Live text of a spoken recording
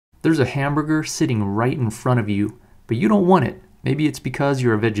There's a hamburger sitting right in front of you, but you don't want it. Maybe it's because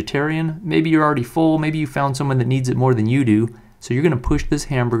you're a vegetarian, maybe you're already full, maybe you found someone that needs it more than you do, so you're going to push this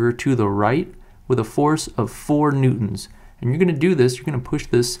hamburger to the right with a force of 4 newtons. And you're going to do this, you're going to push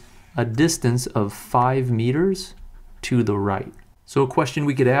this a distance of 5 meters to the right. So a question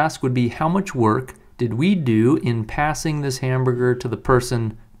we could ask would be, how much work did we do in passing this hamburger to the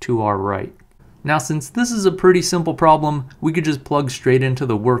person to our right? Now, since this is a pretty simple problem, we could just plug straight into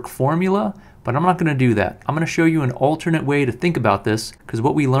the work formula, but I'm not going to do that. I'm going to show you an alternate way to think about this, because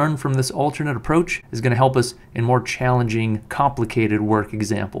what we learn from this alternate approach is going to help us in more challenging, complicated work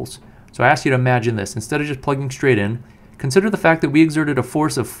examples. So I ask you to imagine this. Instead of just plugging straight in, consider the fact that we exerted a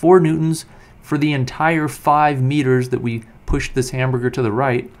force of 4 newtons for the entire 5 meters that we pushed this hamburger to the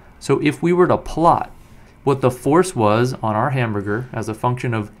right. So if we were to plot what the force was on our hamburger as a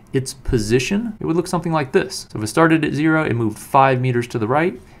function of its position, it would look something like this. So if it started at 0, it moved 5 meters to the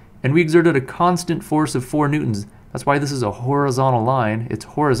right, and we exerted a constant force of 4 newtons. That's why this is a horizontal line. It's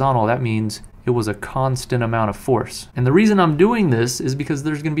horizontal, that means it was a constant amount of force. And the reason I'm doing this is because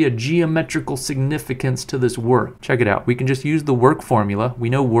there's going to be a geometrical significance to this work. Check it out. We can just use the work formula. We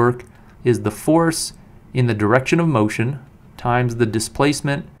know work is the force in the direction of motion times the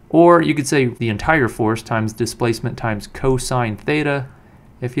displacement, or you could say the entire force times displacement times cosine theta.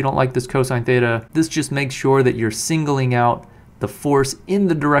 If you don't like this cosine theta, this just makes sure that you're singling out the force in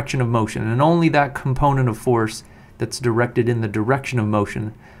the direction of motion, and only that component of force that's directed in the direction of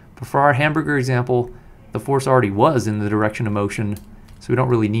motion. But for our hamburger example, the force already was in the direction of motion, so we don't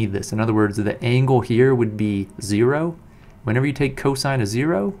really need this. In other words, the angle here would be 0. Whenever you take cosine of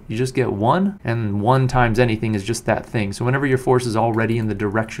 0, you just get 1, and 1 times anything is just that thing. So whenever your force is already in the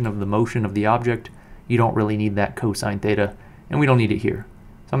direction of the motion of the object, you don't really need that cosine theta, and we don't need it here.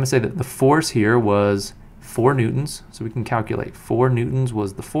 So I'm going to say that the force here was 4 newtons, so we can calculate 4 newtons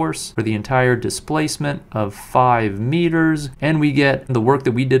was the force for the entire displacement of 5 meters, and we get the work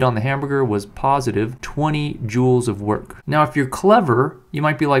that we did on the hamburger was positive 20 joules of work. Now if you're clever, you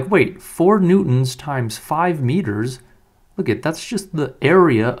might be like, wait, 4 newtons times 5 meters, look at, that's just the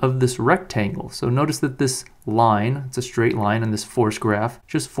area of this rectangle. So notice that this line, it's a straight line, and this force graph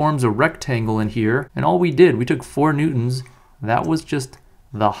just forms a rectangle in here, and all we did, we took 4 newtons, that was just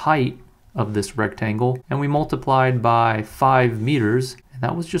the height of this rectangle, and we multiplied by 5 meters, and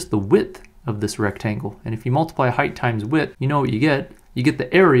that was just the width of this rectangle. And if you multiply height times width, you know what you get? You get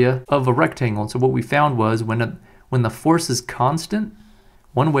the area of a rectangle. And so what we found was when the force is constant,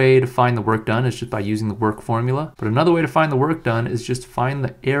 one way to find the work done is just by using the work formula, but another way to find the work done is just find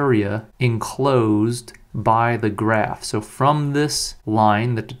the area enclosed by the graph. So from this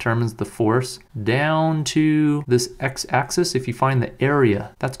line that determines the force down to this x-axis, if you find the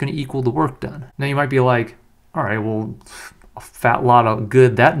area, that's going to equal the work done. Now you might be like, all right, well, a fat lot of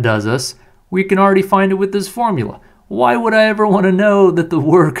good that does us. We can already find it with this formula. Why would I ever want to know that the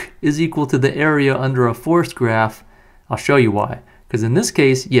work is equal to the area under a force graph? I'll show you why. Because in this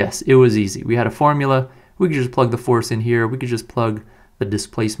case, yes, it was easy. We had a formula. We could just plug the force in here. We could just plug the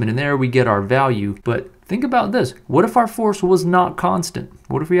displacement in there. We get our value. But think about this. What if our force was not constant?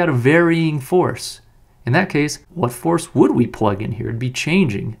 What if we had a varying force? In that case, what force would we plug in here? It'd be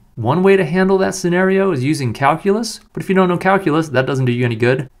changing. One way to handle that scenario is using calculus. But if you don't know calculus, that doesn't do you any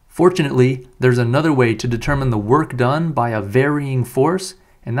good. Fortunately, there's another way to determine the work done by a varying force,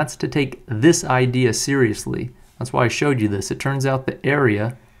 and that's to take this idea seriously. That's why I showed you this. It turns out the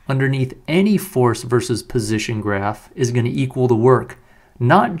area underneath any force versus position graph is going to equal the work.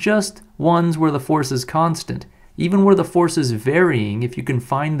 Not just ones where the force is constant. Even where the force is varying, if you can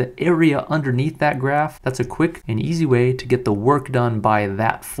find the area underneath that graph, that's a quick and easy way to get the work done by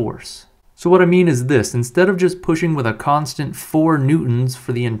that force. So what I mean is this. Instead of just pushing with a constant 4 newtons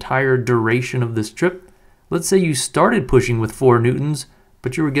for the entire duration of this trip, let's say you started pushing with 4 newtons,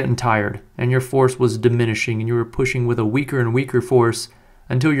 but you were getting tired and your force was diminishing and you were pushing with a weaker and weaker force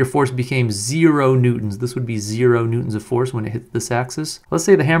until your force became 0 newtons. This would be 0 newtons of force when it hit this axis. Let's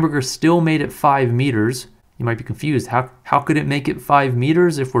say the hamburger still made it 5 meters. You might be confused. How could it make it 5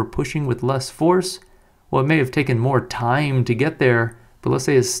 meters if we're pushing with less force? Well, it may have taken more time to get there, but let's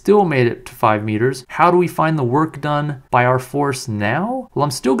say it still made it to 5 meters. How do we find the work done by our force now? Well,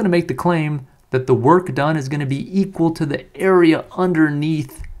 I'm still going to make the claim that the work done is going to be equal to the area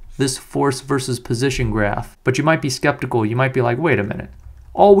underneath this force versus position graph. But you might be skeptical. You might be like, wait a minute.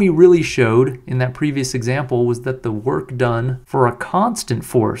 All we really showed in that previous example was that the work done for a constant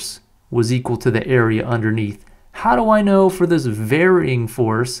force was equal to the area underneath. How do I know for this varying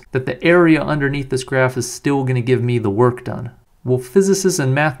force that the area underneath this graph is still going to give me the work done? Well, physicists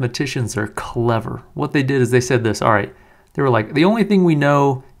and mathematicians are clever. What they did is they said this, all right, they were like, the only thing we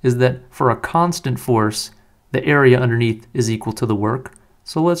know is that for a constant force, the area underneath is equal to the work.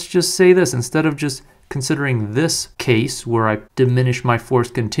 So let's just say this, instead of just considering this case where I diminish my force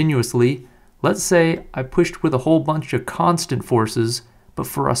continuously, let's say I pushed with a whole bunch of constant forces, but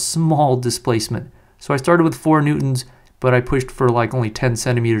for a small displacement. So I started with 4 newtons, but I pushed for like only 10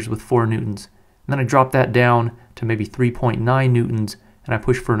 centimeters with 4 newtons. And then I dropped that down to maybe 3.9 newtons, and I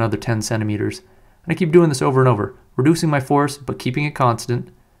push for another 10 centimeters. And I keep doing this over and over, reducing my force, but keeping it constant,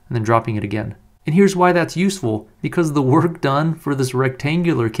 and then dropping it again. And here's why that's useful, because the work done for this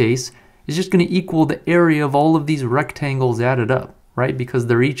rectangular case is just going to equal the area of all of these rectangles added up, right? Because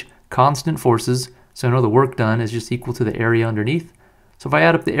they're each constant forces, so I know the work done is just equal to the area underneath. So if I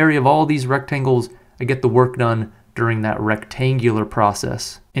add up the area of all these rectangles, I get the work done during that rectangular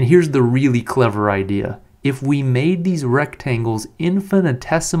process. And here's the really clever idea. If we made these rectangles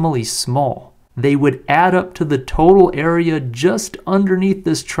infinitesimally small, they would add up to the total area just underneath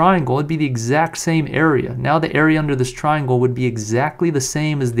this triangle. It'd be the exact same area. Now the area under this triangle would be exactly the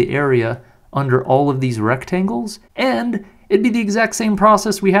same as the area under all of these rectangles, and it'd be the exact same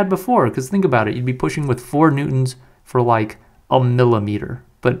process we had before, because think about it, you'd be pushing with 4 newtons for like a millimeter.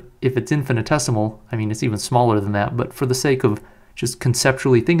 But if it's infinitesimal, I mean, it's even smaller than that, but for the sake of just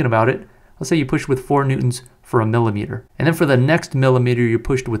conceptually thinking about it, let's say you push with 4 newtons for a millimeter. And then for the next millimeter, you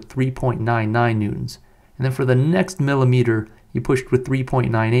pushed with 3.99 newtons. And then for the next millimeter, you pushed with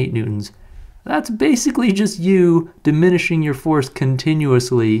 3.98 newtons. That's basically just you diminishing your force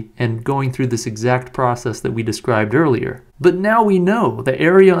continuously and going through this exact process that we described earlier. But now we know the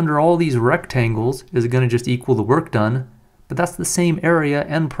area under all these rectangles is going to just equal the work done, but that's the same area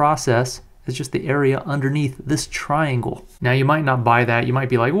and process as just the area underneath this triangle. Now you might not buy that. You might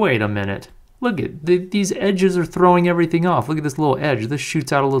be like, wait a minute. Look at these edges are throwing everything off. Look at this little edge. This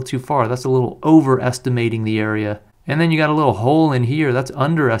shoots out a little too far. That's a little overestimating the area. And then you got a little hole in here. That's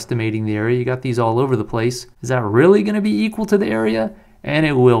underestimating the area. You got these all over the place. Is that really going to be equal to the area? And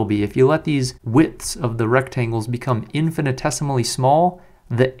it will be. If you let these widths of the rectangles become infinitesimally small,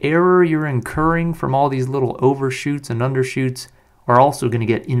 the error you're incurring from all these little overshoots and undershoots are also going to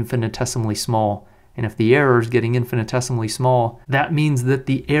get infinitesimally small. And if the error is getting infinitesimally small, that means that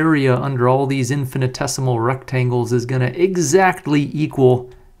the area under all these infinitesimal rectangles is going to exactly equal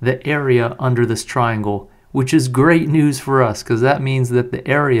the area under this triangle, which is great news for us, because that means that the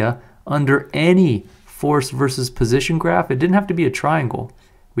area under any force versus position graph, it didn't have to be a triangle.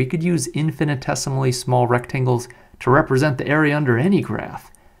 We could use infinitesimally small rectangles to represent the area under any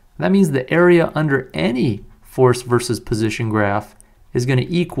graph. That means the area under any force versus position graph is going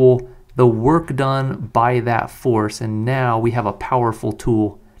to equal the work done by that force, and now we have a powerful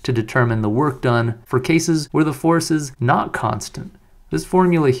tool to determine the work done for cases where the force is not constant. This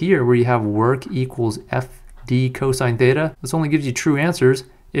formula here where you have work equals FD cosine theta, this only gives you true answers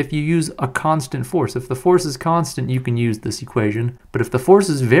if you use a constant force. If the force is constant, you can use this equation, but if the force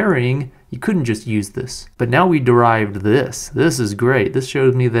is varying, you couldn't just use this. But now we derived this. This is great. This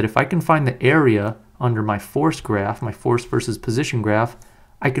shows me that if I can find the area under my force graph, my force versus position graph,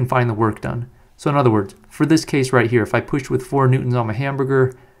 I can find the work done. So in other words, for this case right here, if I pushed with 4 newtons on my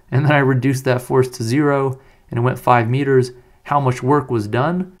hamburger and then I reduced that force to 0 and it went 5 meters, how much work was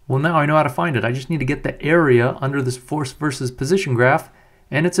done? Well, now I know how to find it. I just need to get the area under this force versus position graph,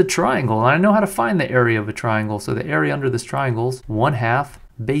 and it's a triangle, and I know how to find the area of a triangle. So the area under this triangle is 1/2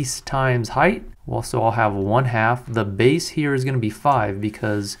 base times height. Well, so I'll have 1/2. The base here is going to be 5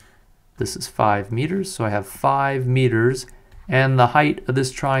 because this is 5 meters. So I have 5 meters. And the height of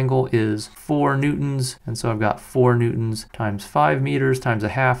this triangle is 4 newtons. And so I've got 4 newtons times 5 meters times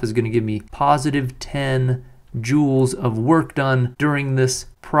 1/2 is going to give me positive 10 joules of work done during this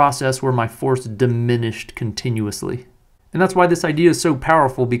process where my force diminished continuously. And that's why this idea is so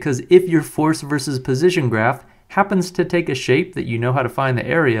powerful, because if your force versus position graph happens to take a shape that you know how to find the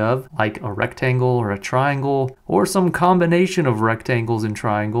area of, like a rectangle or a triangle, or some combination of rectangles and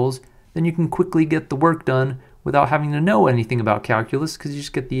triangles, then you can quickly get the work done without having to know anything about calculus, because you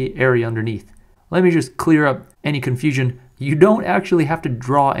just get the area underneath. Let me just clear up any confusion. You don't actually have to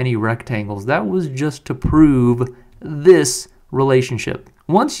draw any rectangles. That was just to prove this relationship.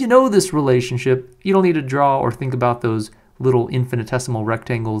 Once you know this relationship, you don't need to draw or think about those little infinitesimal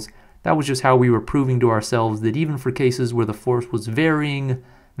rectangles. That was just how we were proving to ourselves that even for cases where the force was varying,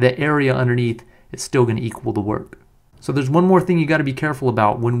 the area underneath is still going to equal the work. So there's one more thing you got to be careful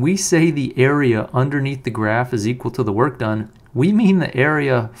about. When we say the area underneath the graph is equal to the work done, we mean the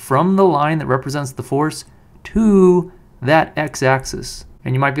area from the line that represents the force to that x-axis.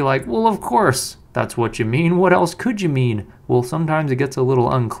 And you might be like, well, of course, that's what you mean. What else could you mean? Well, sometimes it gets a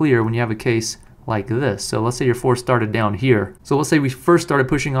little unclear when you have a case like this. So let's say your force started down here. So let's say we first started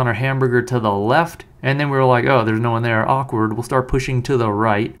pushing on our hamburger to the left, and then we were like, oh, there's no one there, awkward. We'll start pushing to the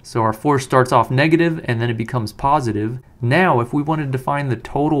right. So our force starts off negative and then it becomes positive. Now, if we wanted to find the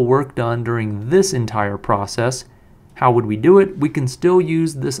total work done during this entire process, how would we do it? We can still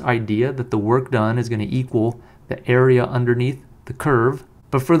use this idea that the work done is going to equal the area underneath the curve.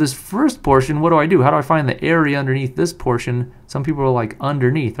 But for this first portion, what do? How do I find the area underneath this portion? Some people are like,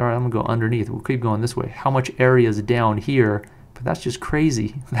 underneath. All right, I'm gonna go underneath. We'll keep going this way. How much area is down here? But that's just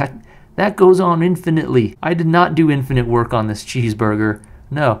crazy. That goes on infinitely. I did not do infinite work on this cheeseburger.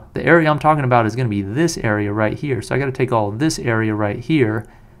 No, the area I'm talking about is gonna be this area right here. So I gotta take all of this area right here.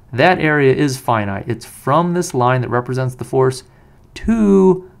 That area is finite. It's from this line that represents the force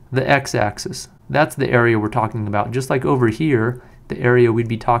to the x-axis. That's the area we're talking about. Just like over here, the area we'd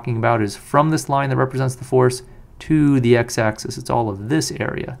be talking about is from this line that represents the force to the x-axis. It's all of this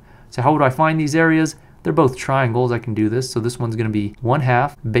area. So how would I find these areas? They're both triangles. I can do this. So this one's going to be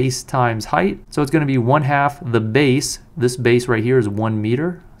 1/2 base times height. So it's going to be 1/2 the base. This base right here is 1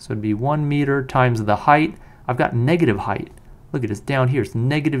 meter. So it'd be 1 meter times the height. I've got negative height. Look at it, it's down here. It's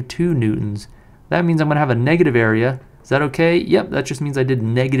 -2 newtons. That means I'm going to have a negative area. Is that okay? Yep, that just means I did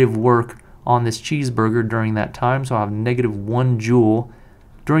negative work on this cheeseburger during that time, so I'll have -1 joule.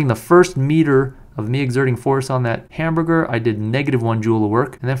 During the first meter of me exerting force on that hamburger, I did -1 joule of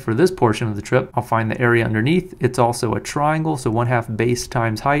work. And then for this portion of the trip, I'll find the area underneath. It's also a triangle, so 1/2 base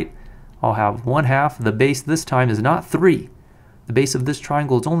times height. I'll have 1/2. The base this time is not 3. The base of this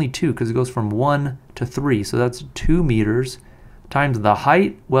triangle is only 2 because it goes from 1 to 3, so that's 2 meters. Times the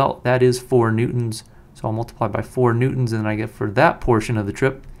height, well, that is 4 newtons. So I'll multiply by 4 newtons, and then I get for that portion of the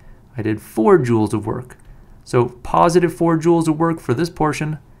trip, I did 4 joules of work. So positive 4 joules of work for this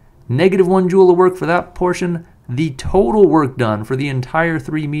portion, -1 joule of work for that portion. The total work done for the entire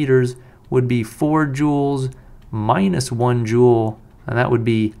 3 meters would be 4 joules minus 1 joule, and that would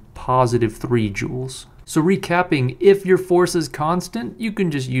be positive 3 joules. So recapping, if your force is constant, you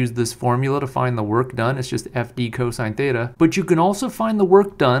can just use this formula to find the work done. It's just FD cosine theta. But you can also find the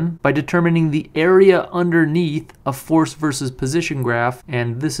work done by determining the area underneath a force versus position graph.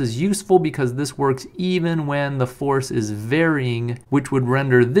 And this is useful because this works even when the force is varying, which would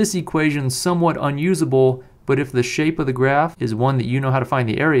render this equation somewhat unusable. But if the shape of the graph is one that you know how to find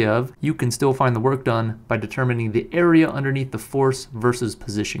the area of, you can still find the work done by determining the area underneath the force versus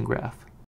position graph.